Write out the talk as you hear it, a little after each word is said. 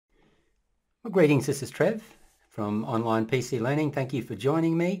Well, greetings, this is Trev from Online PC Learning. Thank you for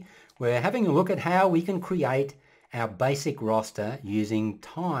joining me. We're having a look at how we can create our basic roster using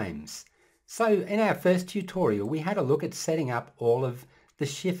times. So in our first tutorial, we had a look at setting up all of the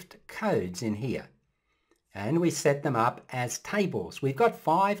shift codes in here. And we set them up as tables. We've got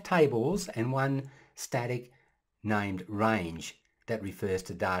 5 tables and one static named range that refers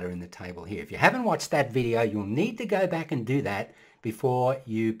to data in the table here. If you haven't watched that video, you'll need to go back and do that before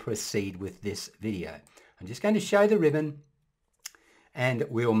you proceed with this video. I'm just going to show the ribbon and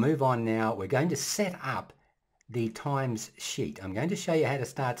we'll move on now. We're going to set up the times sheet. I'm going to show you how to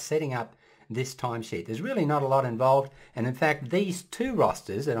start setting up this timesheet. There's really not a lot involved, and in fact these 2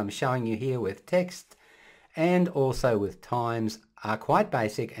 rosters that I'm showing you here with text and also with times are quite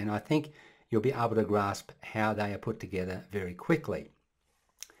basic, and I think you'll be able to grasp how they are put together very quickly.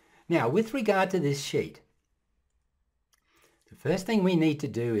 Now, with regard to this sheet, the first thing we need to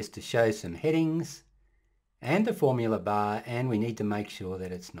do is to show some headings and the formula bar, and we need to make sure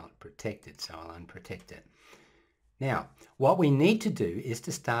that it's not protected, so I'll unprotect it. Now, what we need to do is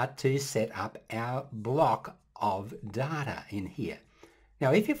to start to set up our block of data in here.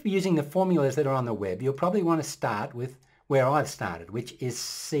 Now, if you're using the formulas that are on the web, you'll probably want to start with where I've started, which is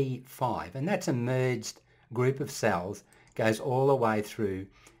C5, and that's a merged group of cells, goes all the way through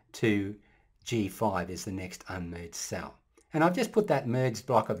to G5 is the next unmerged cell. And I've just put that merged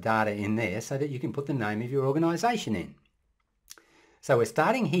block of data in there so that you can put the name of your organization in. So we're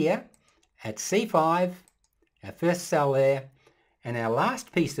starting here at C5, our first cell there, and our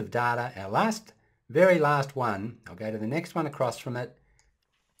last piece of data, our very last one, I'll go to the next one across from it,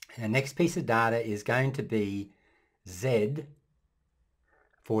 and the next piece of data is going to be Z41.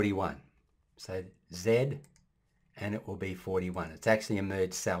 So Z, and it will be 41. It's actually a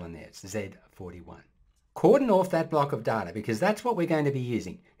merged cell in there. It's Z41. Cordon off that block of data because that's what we're going to be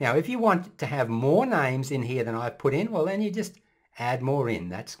using. Now, if you want to have more names in here than I've put in, well, then you just add more in.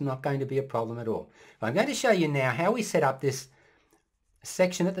 That's not going to be a problem at all. But I'm going to show you now how we set up this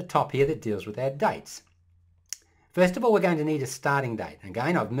section at the top here that deals with our dates. First of all, we're going to need a starting date.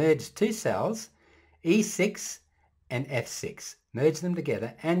 Again, I've merged 2 cells, E6 and F6. Merge them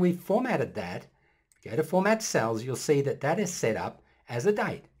together, and we've formatted that. Go to Format Cells, you'll see that that is set up as a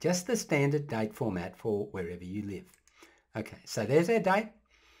date, just the standard date format for wherever you live. Okay, so there's our date.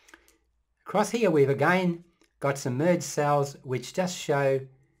 Across here, we've again got some merged cells which just show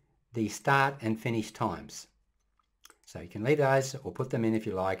the start and finish times. So you can leave those or put them in if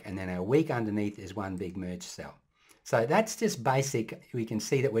you like, and then our week underneath is one big merged cell. So that's just basic. We can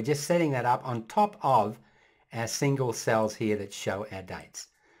see that we're just setting that up on top of our single cells here that show our dates.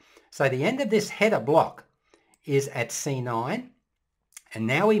 So the end of this header block is at C9, and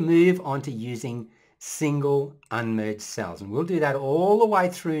now we move on to using single unmerged cells, and we'll do that all the way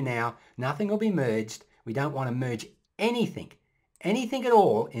through now. Nothing will be merged. We don't want to merge anything at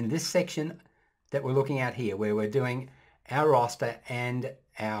all in this section that we're looking at here, where we're doing our roster and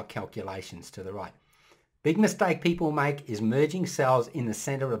our calculations to the right. Big mistake people make is merging cells in the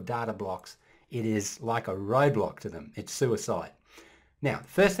center of data blocks. It is like a roadblock to them. It's suicide. Now,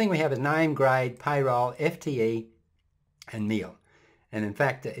 first thing we have is name, grade, payroll, FTE, and meal. And in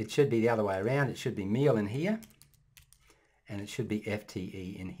fact, it should be the other way around. It should be meal in here, and it should be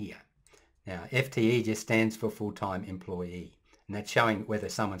FTE in here. Now, FTE just stands for full-time employee, and that's showing whether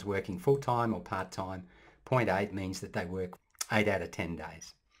someone's working full-time or part-time. 0.8 means that they work 8 out of 10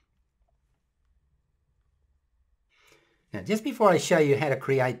 days. Now, just before I show you how to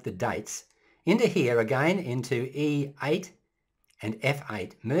create the dates, into here again, into E8 and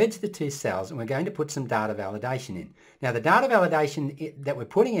F8, merge the 2 cells, and we're going to put some data validation in. Now, the data validation that we're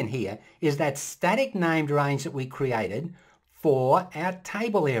putting in here is that static named range that we created for our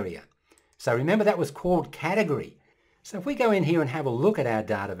table area. So remember, that was called category. So if we go in here and have a look at our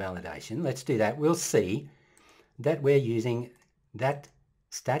data validation, let's do that, we'll see that we're using that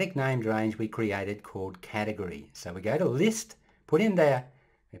static named range we created called category. So we go to list, put in there,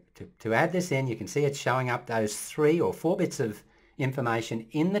 to add this in, you can see it's showing up those 3 or 4 bits of information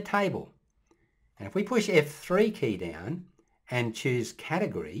in the table. And if we push F3 key down and choose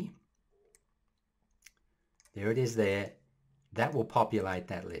category, there it is there. That will populate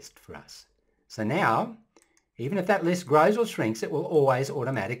that list for us. So now, even if that list grows or shrinks, it will always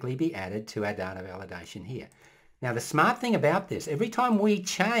automatically be added to our data validation here. Now, the smart thing about this, every time we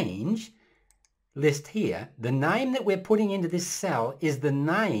change list here, the name that we're putting into this cell is the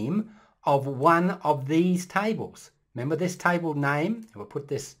name of one of these tables. Remember, this table name, we'll put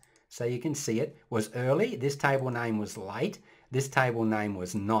this so you can see it, was early. This table name was late. This table name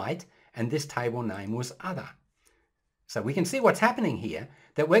was night. And this table name was other. So we can see what's happening here.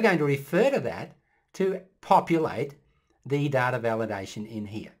 that we're going to refer to that to populate the data validation in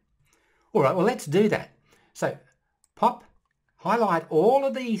here. All right, well, let's do that. So highlight all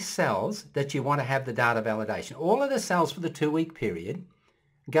of the cells that you want to have the data validation, all of the cells for the 2-week period,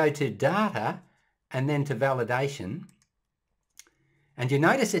 go to data and then to validation. And you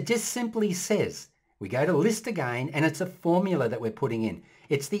notice it just simply says, we go to list again, and it's a formula that we're putting in.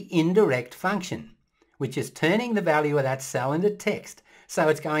 It's the indirect function, which is turning the value of that cell into text. So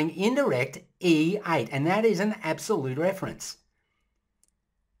it's going indirect E8, and that is an absolute reference.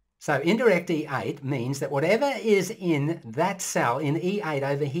 So indirect E8 means that whatever is in that cell in E8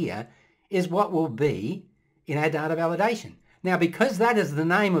 over here is what will be in our data validation. Now, because that is the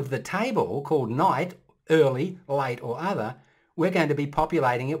name of the table called night, early, late, or other, we're going to be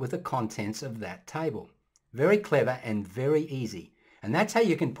populating it with the contents of that table. Very clever and very easy. And that's how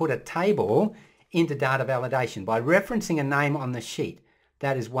you can put a table into data validation, by referencing a name on the sheet.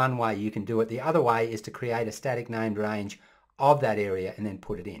 That is one way you can do it. The other way is to create a static named range of that area and then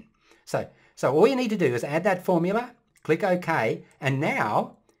put it in. So all you need to do is add that formula, click OK, and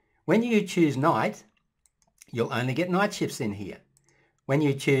now when you choose night, you'll only get night shifts in here. When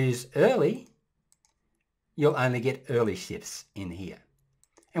you choose early, you'll only get early shifts in here.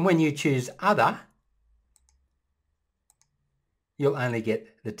 And when you choose other, you'll only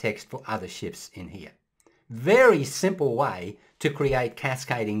get the text for other shifts in here. Very simple way to create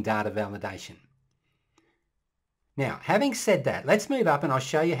cascading data validation. Now, having said that, let's move up and I'll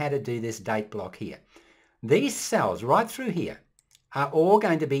show you how to do this date block here. These cells right through here are all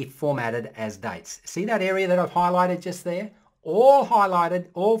going to be formatted as dates. See that area that I've highlighted just there? All highlighted,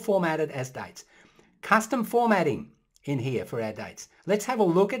 all formatted as dates. Custom formatting in here for our dates. Let's have a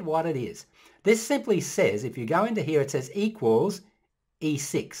look at what it is. This simply says, if you go into here, it says equals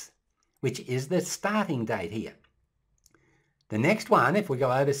E6, which is the starting date here. The next one, if we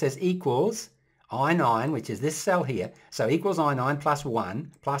go over, says equals I9, which is this cell here. So equals I9 plus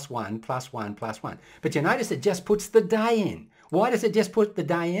 1, plus 1, plus 1, plus 1. But you notice it just puts the day in. Why does it just put the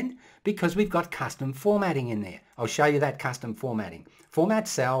day in? Because we've got custom formatting in there. I'll show you that custom formatting. Format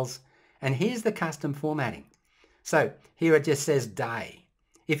cells, and here's the custom formatting. So here it just says day.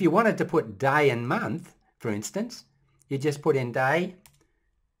 If you wanted to put day and month, for instance, you just put in day,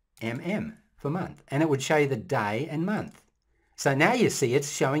 for month, and it would show you the day and month. So now you see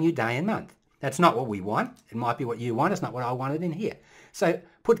it's showing you day and month. That's not what we want. It might be what you want. It's not what I wanted in here. So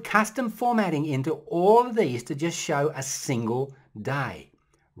put custom formatting into all of these to just show a single day.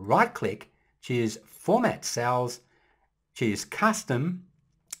 Right click, choose Format Cells, choose Custom,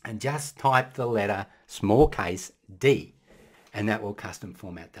 and just type the letter small case D, and that will custom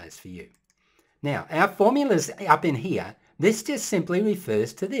format those for you. Now, our formulas up in here, this just simply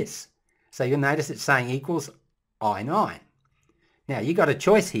refers to this. So you'll notice it's saying equals I9. Now, you got a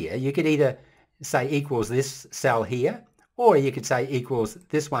choice here. You could either say equals this cell here, or you could say equals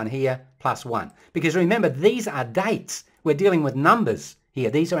this one here plus 1. Because remember, these are dates. We're dealing with numbers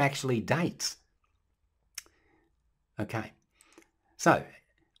here. These are actually dates. Okay. So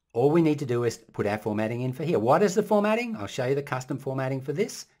all we need to do is put our formatting in for here. What is the formatting? I'll show you the custom formatting for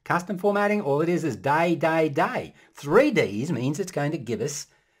this. Custom formatting, all it is day, day, day. 3 Ds means it's going to give us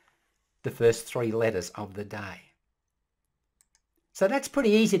the first 3 letters of the day. So that's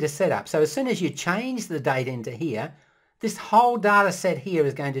pretty easy to set up. So as soon as you change the date into here, this whole data set here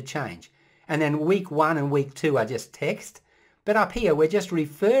is going to change. And then week 1 and week 2 are just text. But up here, we're just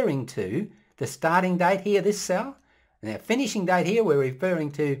referring to the starting date here, this cell. Now, finishing date here, we're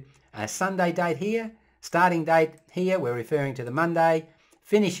referring to a Sunday date here. Starting date here, we're referring to the Monday.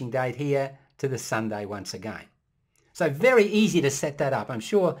 Finishing date here to the Sunday once again. So very easy to set that up. I'm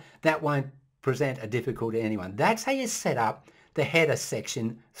sure that won't present a difficulty to anyone. That's how you set up the header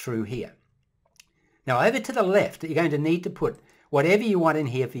section through here. Now over to the left, you're going to need to put whatever you want in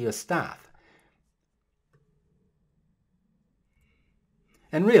here for your staff.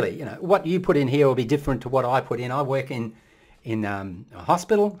 And really, you know, what you put in here will be different to what I put in. I work in a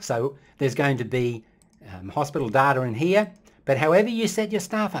hospital, so there's going to be hospital data in here. But however you set your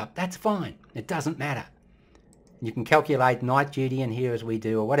staff up, that's fine. It doesn't matter. You can calculate night duty in here as we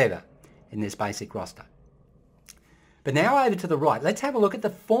do, or whatever, in this basic roster. But now over to the right, let's have a look at the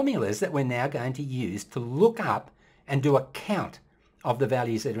formulas that we're now going to use to look up and do a count of the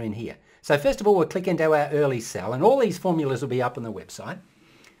values that are in here. So first of all, we'll click into our early cell, and all these formulas will be up on the website.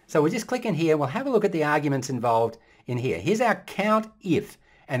 So we'll just click in here, we'll have a look at the arguments involved in here. Here's our count if,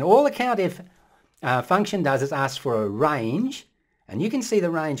 and all the count if function does is ask for a range, and you can see the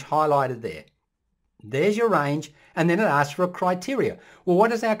range highlighted there. There's your range, and then it asks for a criteria. Well,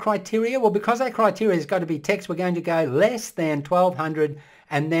 what is our criteria? Well, because our criteria has got to be text, we're going to go less than 1200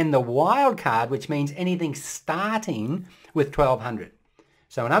 and then the wild card, which means anything starting with 1200.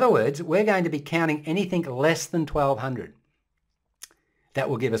 So in other words, we're going to be counting anything less than 1200. That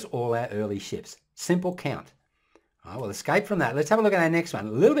will give us all our early shifts. Simple count. All right, we'll escape from that. Let's have a look at our next one.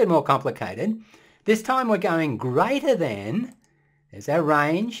 A little bit more complicated. This time we're going greater than, there's our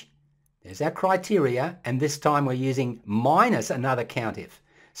range, there's our criteria, and this time we're using minus another COUNTIF.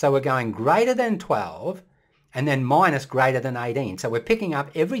 So we're going greater than 12 and then minus greater than 18. So we're picking up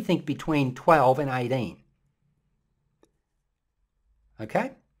everything between 12 and 18.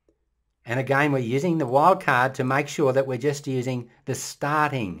 Okay? And again, we're using the wildcard to make sure that we're just using the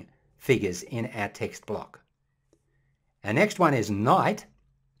starting figures in our text block. Our next one is night.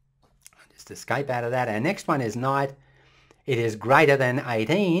 Just escape out of that. Our next one is night. It is greater than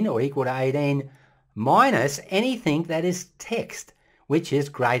 18 or equal to 18 minus anything that is text, which is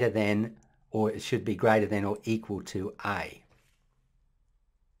greater than, or it should be greater than or equal to A.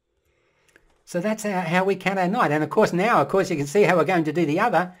 So that's how we count our night. And of course now, you can see how we're going to do the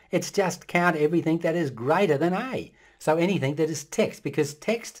other. It's just count everything that is greater than A. So anything that is text, because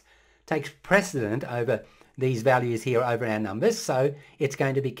text takes precedent over these values here over our numbers. So it's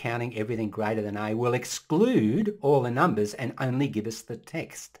going to be counting everything greater than A. We'll exclude all the numbers and only give us the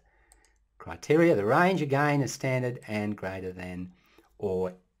text. Criteria, the range again is standard and greater than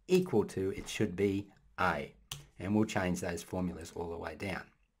or equal to, it should be A. And we'll change those formulas all the way down.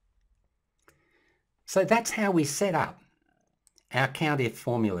 So that's how we set up our COUNTIF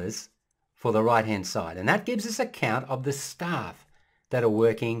formulas for the right-hand side. And that gives us a count of the staff that are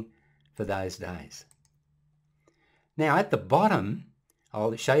working for those days. Now at the bottom,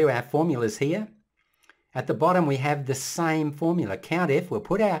 I'll show you our formulas here. At the bottom we have the same formula, COUNTIF. We'll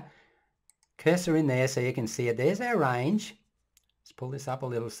put our cursor in there so you can see it. There's our range. Let's pull this up a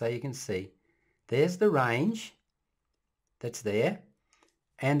little so you can see. There's the range that's there.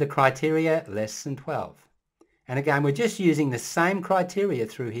 And the criteria less than 12. And again, we're just using the same criteria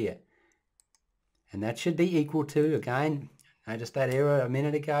through here. And that should be equal to, again, notice that error a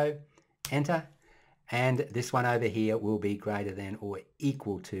minute ago, enter. And this one over here will be greater than or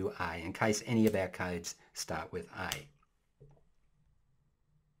equal to A, in case any of our codes start with A.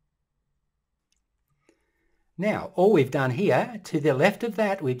 Now, all we've done here, to the left of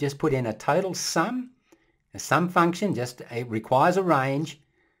that, we've just put in a total sum. A sum function just requires a range.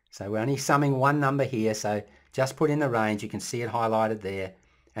 So we're only summing one number here, so just put in the range. You can see it highlighted there,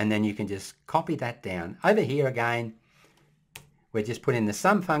 and then you can just copy that down. Over here again, we just put in the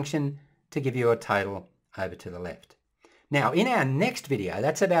sum function to give you a total over to the left. Now in our next video,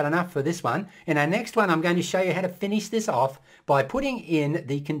 that's about enough for this one. In our next one, I'm going to show you how to finish this off by putting in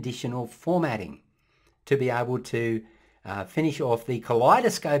the conditional formatting to be able to finish off the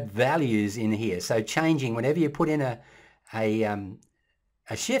kaleidoscope values in here. So changing, whenever you put in a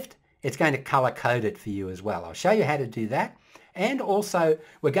shift, it's going to color code it for you as well. I'll show you how to do that. And also,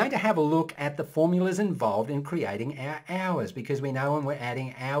 we're going to have a look at the formulas involved in creating our hours, because we know when we're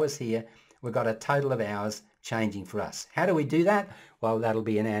adding hours here, we've got a total of hours changing for us. How do we do that? Well, that'll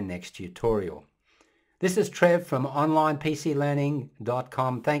be in our next tutorial. This is Trev from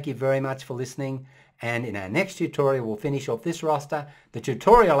onlinepclearning.com. Thank you very much for listening. And in our next tutorial, we'll finish off this roster. The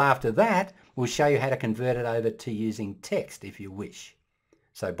tutorial after that will show you how to convert it over to using text if you wish.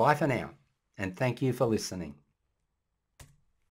 So bye for now, and thank you for listening.